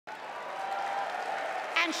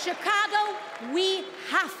And Chicago, we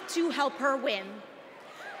have to help her win.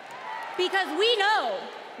 Because we know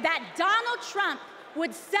that Donald Trump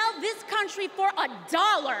would sell this country for $1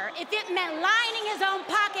 if it meant lining his own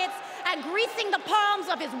pockets and greasing the palms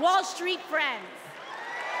of his Wall Street friends.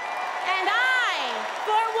 And I,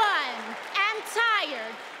 for one, am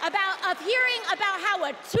tired of hearing about how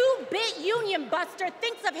a two-bit union buster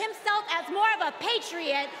thinks of himself as more of a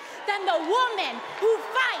patriot than the woman who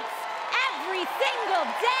fights every single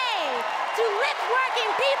day to lift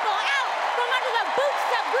working people out from under the boots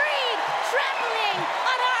of greed, trampling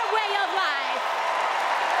on our way of life.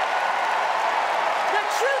 The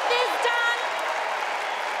truth is, Don,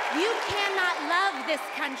 you cannot love this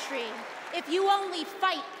country if you only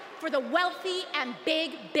fight for the wealthy and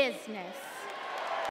big business.